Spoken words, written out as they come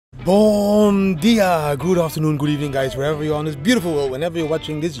Bon dia, good afternoon, good evening guys, wherever you are on this beautiful world, whenever you're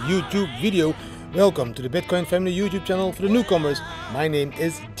watching this YouTube video. Welcome to the Bitcoin Family YouTube channel for the newcomers. My name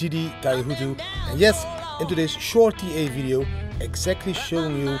is Didi Taihuttu, and yes, in today's short TA video, exactly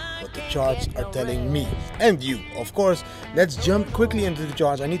showing you what the charts are telling me and you. Of course, let's jump quickly into the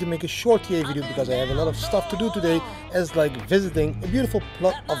charts. I need to make a short TA video because I have a lot of stuff to do today, as like visiting a beautiful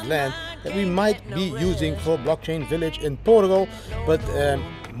plot of land that we might be using for blockchain village in Portugal, but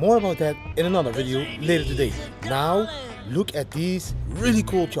more about that in another video later today. Now look at these really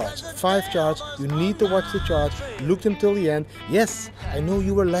cool charts. 5 charts. You need to watch the charts, look them till the end. Yes, I know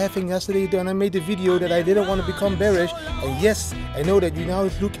you were laughing yesterday when I made the video that I didn't want to become bearish, and yes, I know that you now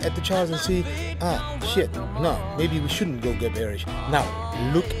look at the charts and see, shit, no, maybe we shouldn't go get bearish. Now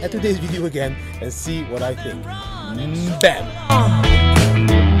look at today's video again and see what I think. Bam!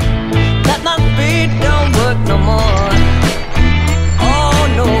 That my feet don't work no more. Oh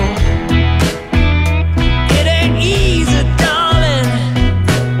no, it ain't easy, darling,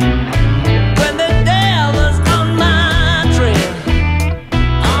 when the devil's on my trail.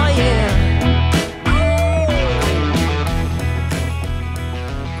 Oh yeah.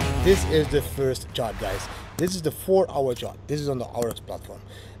 This is the first chart, guys. This is the 4-hour chart. This is on the Aurex platform.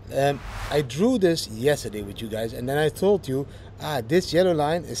 I drew this yesterday with you guys, and then I told you, this yellow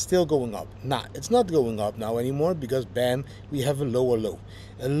line is still going up. Nah, it's not going up now anymore because bam, we have a lower low.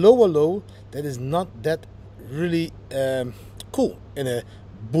 A lower low that is not that really cool in a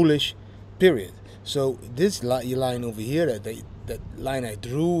bullish period. So this line over here, that line I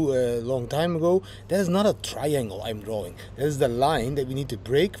drew a long time ago, that is not a triangle I'm drawing. That is the line that we need to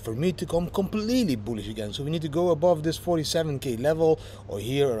break for me to come completely bullish again. So we need to go above this 47k level, or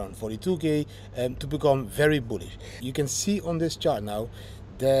here around 42k, to become very bullish. You can see on this chart now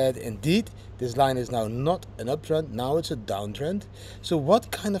that indeed this line is now not an uptrend, now it's a downtrend. So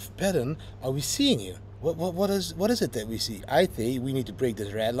what kind of pattern are we seeing here? What is it that we see? I think we need to break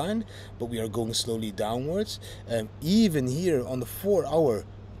this red line, but we are going slowly downwards. Even here on the 4-hour,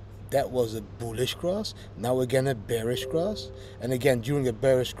 that was a bullish cross. Now again a bearish cross, and again during a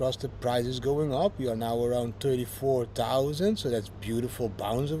bearish cross the price is going up. We are now around 34,000, so that's beautiful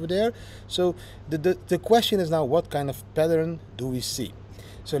bounce over there. So the question is now, what kind of pattern do we see?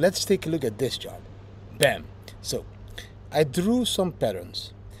 So let's take a look at this chart. Bam. So I drew some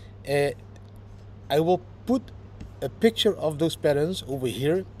patterns. I will put a picture of those patterns over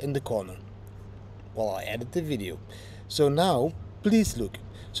here in the corner while I edit the video. So now please look.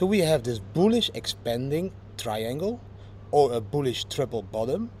 So we have this bullish expanding triangle, or a bullish triple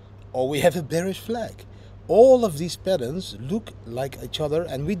bottom, or we have a bearish flag. All of these patterns look like each other,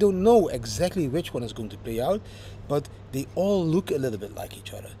 and we don't know exactly which one is going to play out, but they all look a little bit like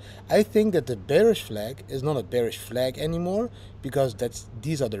each other. I think that the bearish flag is not a bearish flag anymore, because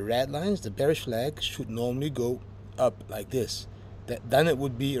these are the red lines. The bearish flag should normally go up like this. Then it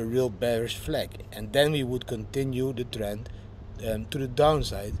would be a real bearish flag, and then we would continue the trend to the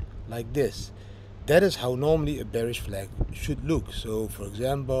downside like this. That is how normally a bearish flag should look. So for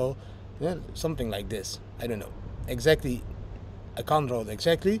example, something like this. I don't know exactly, I can't draw it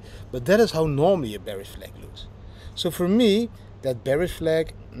exactly, but that is how normally a bearish flag looks. So for me, that bearish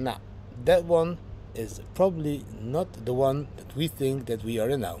flag, nah, that one is probably not the one that we think that we are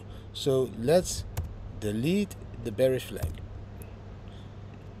in now. So let's delete the bearish flag.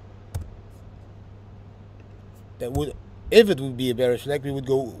 That would, if it would be a bearish flag, we would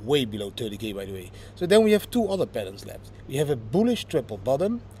go way below 30k, by the way. So then we have 2 other patterns left. We have a bullish triple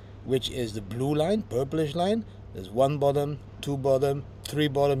bottom, which is the blue line, purplish line. There's 1 bottom, 2 bottom, 3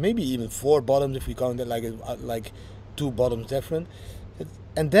 bottom, maybe even 4 bottoms if we count it like 2 bottoms different.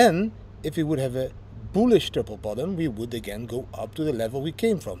 And then if we would have a bullish triple bottom, we would again go up to the level we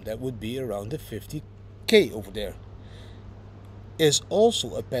came from. That would be around the 50k over there. Is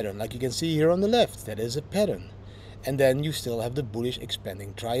also a pattern, like you can see here on the left. That is a pattern. And then you still have the bullish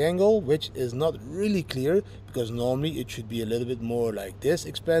expanding triangle, which is not really clear, because normally it should be a little bit more like this,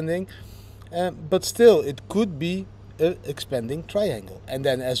 expanding, but still it could be an expanding triangle. And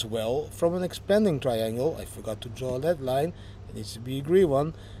then as well, from an expanding triangle, I forgot to draw that line, it needs to be a green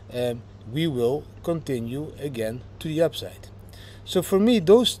one, we will continue again to the upside. So for me,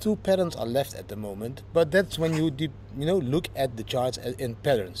 those 2 patterns are left at the moment, but that's when you look at the charts in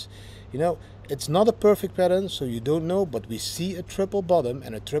patterns. It's not a perfect pattern, so you don't know, but we see a triple bottom,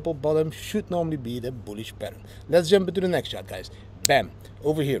 and a triple bottom should normally be the bullish pattern. Let's jump into the next chart, guys. Bam,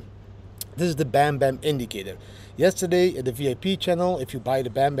 over here. This is the Bam Bam indicator. Yesterday at the VIP channel, if you buy the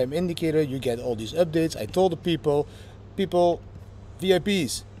Bam Bam indicator, you get all these updates. I told the people,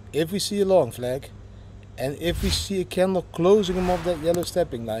 VIPs, if we see a long flag and if we see a candle closing above that yellow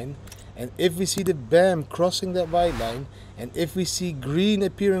stepping line, and if we see the BAM crossing that white line, and if we see green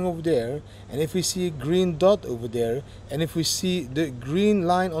appearing over there, and if we see a green dot over there, and if we see the green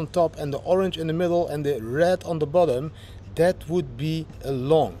line on top and the orange in the middle and the red on the bottom, that would be a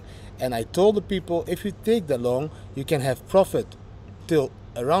long. And I told the people, if you take that long, you can have profit till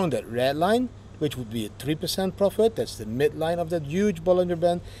around that red line, which would be a 3% profit. That's the midline of that huge Bollinger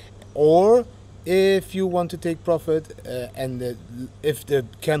Band. Or if you want to take profit if the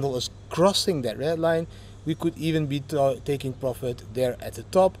candle is crossing that red line, we could even be taking profit there at the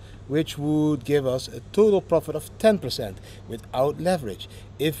top, which would give us a total profit of 10% without leverage.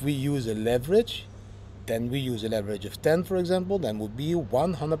 If we use a leverage, then we use a leverage of 10, for example, then would be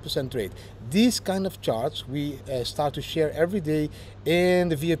 100% trade. These kind of charts we start to share every day in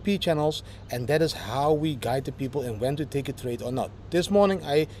the VIP channels, and that is how we guide the people in when to take a trade or not. This morning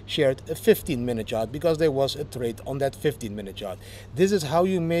I shared a 15-minute chart because there was a trade on that 15-minute chart. This is how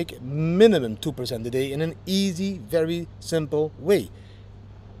you make minimum 2% a day in an easy, very simple way.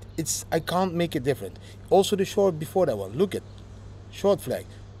 I can't make it different. Also the short before that one, look at short flag,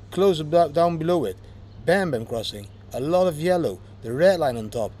 close down below it. Bam bam crossing, a lot of yellow, the red line on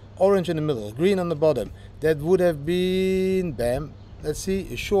top, orange in the middle, green on the bottom. That would have been, bam, let's see,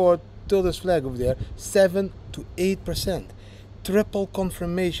 a short till this flag over there, 7 to 8%. Triple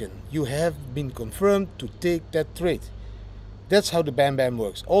confirmation. You have been confirmed to take that trade. That's how the Bam Bam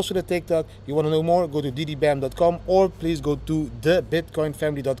works. Also the TikTok, you want to know more, go to didibam.com or please go to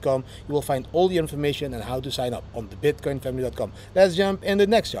thebitcoinfamily.com. You will find all the information and how to sign up on thebitcoinfamily.com. Let's jump in the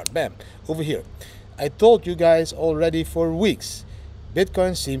next chart. Bam, over here. I told you guys already for weeks,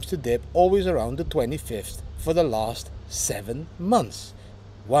 Bitcoin seems to dip always around the 25th for the last 7 months.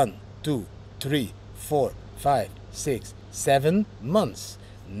 1, 2, 3, 4, 5, 6, 7 months.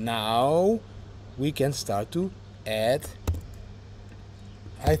 Now we can start to add,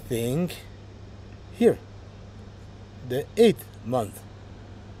 I think, here, the 8th month,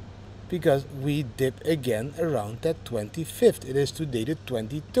 because we dip again around that 25th. It is today the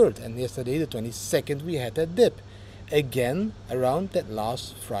 23rd, and yesterday the 22nd we had that dip again around that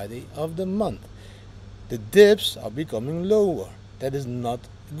last Friday of the month. The dips are becoming lower. That is not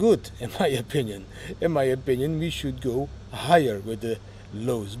good in my opinion. In my opinion, we should go higher with the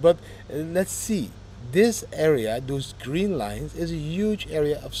lows. But let's see, this area, those green lines, is a huge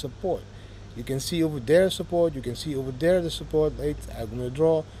area of support. You can see over there support, you can see over there the support. Wait, I'm going to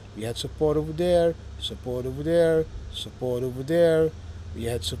draw. We had support over there, support over there, support over there. We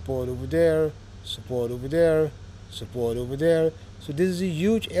had support over there, support over there, support over there. So this is a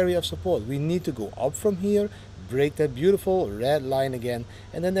huge area of support. We need to go up from here, break that beautiful red line again,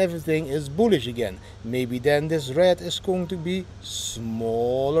 and then everything is bullish again. Maybe then this red is going to be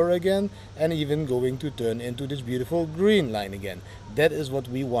smaller again and even going to turn into this beautiful green line again. That is what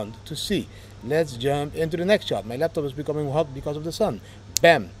we want to see. Let's jump into the next chart. My laptop is becoming hot because of the sun.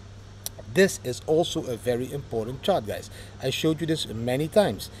 Bam! This is also a very important chart, guys. I showed you this many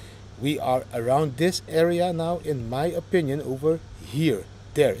times. We are around this area now, in my opinion, over here.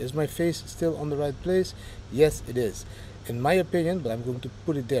 There. Is my face still on the right place? Yes, it is. In my opinion, but I'm going to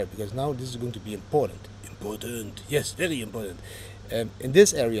put it there because now this is going to be important. Important. Yes, very important. In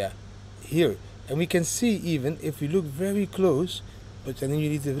this area, here. And we can see even if we look very close, but then you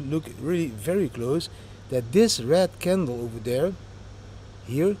need to look really very close, that this red candle over there,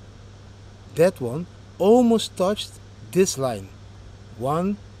 here, that one almost touched this line.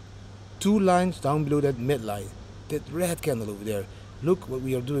 1, 2 lines down below that midline. That red candle over there. Look what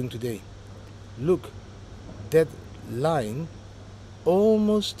we are doing today. Look, that line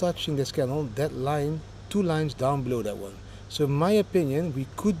almost touching this candle, that line, 2 lines down below that one. So in my opinion, we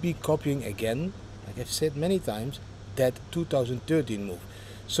could be copying again, like I've said many times, that 2013 move.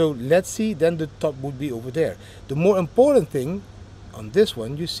 So let's see, then the top would be over there. The more important thing on this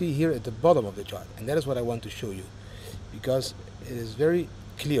one, you see here at the bottom of the chart, and that is what I want to show you because it is very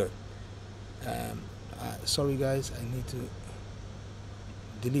clear. Sorry guys, I need to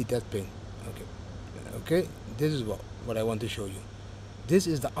delete that pin. Okay, this is what I want to show you. This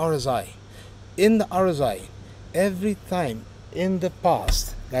is the RSI. In the RSI, every time in the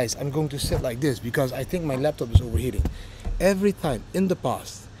past, guys, I'm going to sit like this because I think my laptop is overheating. Every time in the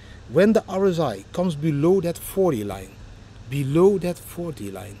past, when the RSI comes below that 40 line,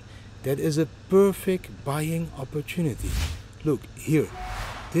 that is a perfect buying opportunity. Look here,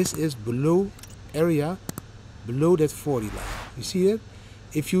 this is below area, below that 40 line. You see it?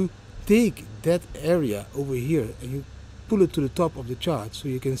 If you take that area over here and you pull it to the top of the chart so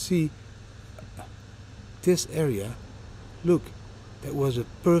you can see this area, look, that was a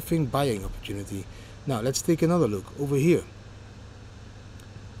perfect buying opportunity. Now let's take another look over here.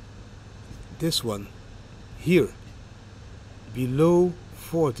 This one here, below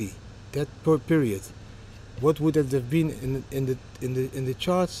 40, that per period. What would that have been in the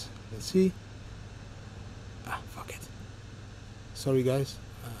charts? Let's see. Fuck it. Sorry guys,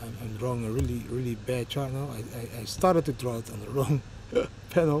 I'm drawing a really bad chart now. I started to draw it on the wrong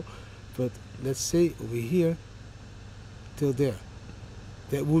panel, but let's say over here till there.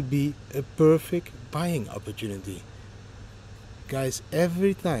 That would be a perfect buying opportunity. Guys,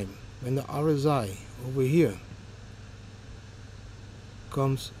 every time when the RSI over here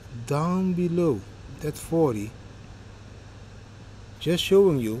comes down below that 40, just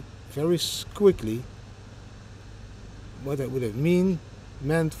showing you very quickly what that would have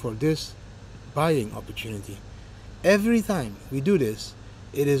meant for this buying opportunity. Every time we do this,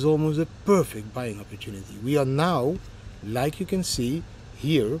 it is almost a perfect buying opportunity. We are now, like you can see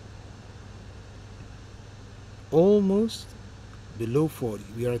here, almost below 40.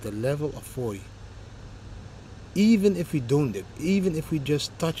 We are at the level of 40. Even if we don't dip, even if we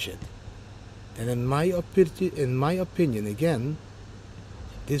just touch it, then in my opinion again,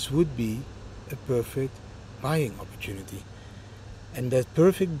 this would be a perfect buying opportunity. And that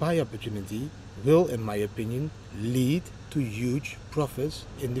perfect buy opportunity will, in my opinion, lead to huge profits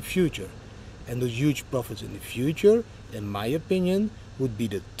in the future. And those huge profits in the future, in my opinion, would be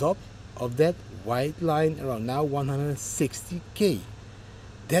the top of that white line around now 160k.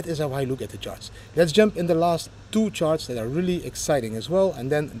 That is how I look at the charts. Let's jump in the last two charts that are really exciting as well, and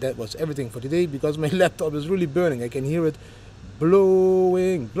then that was everything for today because my laptop is really burning. I can hear it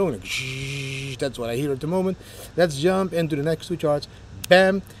blowing. That's what I hear at the moment. Let's jump into the next two charts.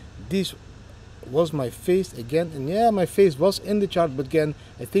 Bam. This was my face again, and yeah, my face was in the chart, but again,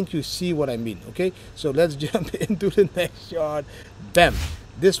 I think you see what I mean. Okay, so let's jump into the next chart. Bam.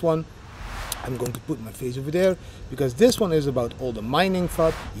 This one, I'm going to put my face over there because this one is about all the mining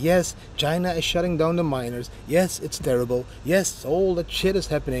FUD. Yes, China is shutting down the miners. Yes, it's terrible. Yes, all that shit is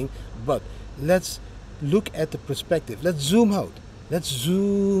happening, but let's look at the perspective. Let's zoom out. Let's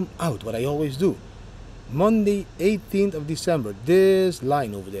zoom out, what I always do. Monday, 18th of December, this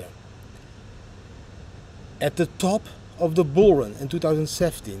line over there. At the top of the bull run in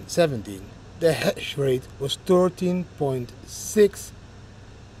 2017, the hash rate was 13.6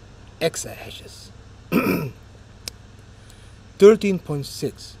 exahashes.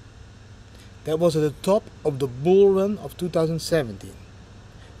 13.6. That was at the top of the bull run of 2017.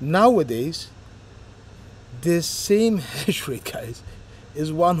 Nowadays, this same hash rate, guys,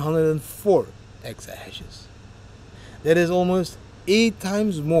 is 104 exahashes. That is almost 8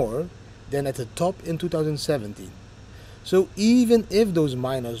 times more than at the top in 2017. So even if those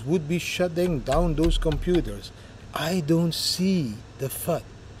miners would be shutting down those computers, I don't see the FUD.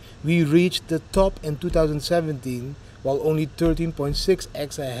 We reached the top in 2017 while only 13.6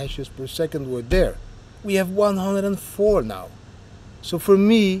 exahashes per second were there. We have 104 now. So for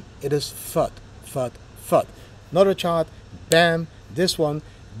me, it is FUD, FUD, FUD. Another chart, bam, this one.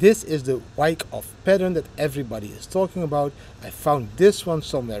 This is the Wyckoff pattern that everybody is talking about. I found this one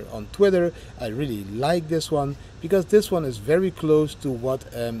somewhere on Twitter. I really like this one because this one is very close to what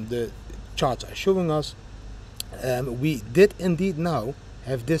the charts are showing us. We did indeed now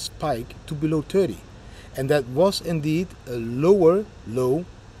have this spike to below 30, and that was indeed a lower low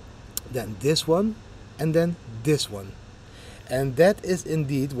than this one and then this one. And that is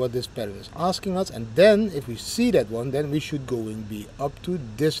indeed what this pattern is asking us. And then if we see that one, then we should going be up to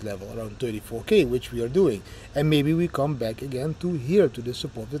this level around 34k, which we are doing. And maybe we come back again to here to the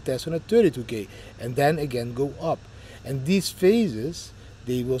support the test on at 32k, and then again go up. And these phases,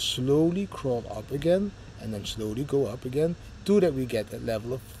 they will slowly crawl up again and then slowly go up again to that we get that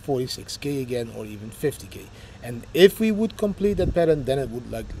level of 46k again, or even 50k. And if we would complete that pattern, then it would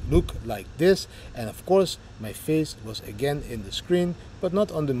look like this. And of course my face was again in the screen, but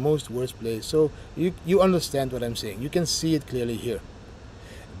not on the most worst place, so you understand what I'm saying. You can see it clearly here.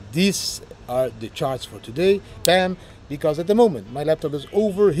 These are the charts for today. Bam. Because at the moment my laptop is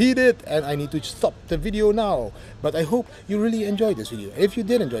overheated and I need to stop the video now. But I hope you really enjoyed this video. If you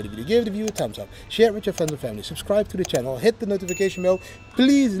did enjoy the video, give the video a thumbs up, share it with your friends and family, subscribe to the channel, hit the notification bell,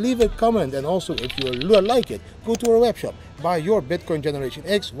 please leave a comment, and also if you like it, go to our web shop, buy your Bitcoin Generation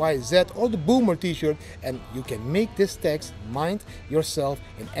X, Y, Z or the Boomer t-shirt, and you can make this text mind yourself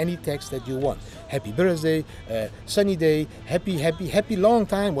in any text that you want. Happy birthday, sunny day, happy long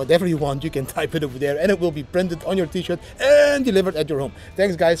time, whatever you want, you can type it over there and it will be printed on your t-shirt and delivered at your home.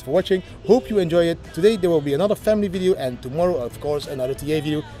 Thanks guys for watching, hope you enjoy it. Today there will be another family video, and tomorrow of course another TA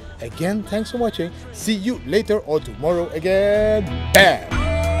video. Again, thanks for watching, see you later or tomorrow again. Bam.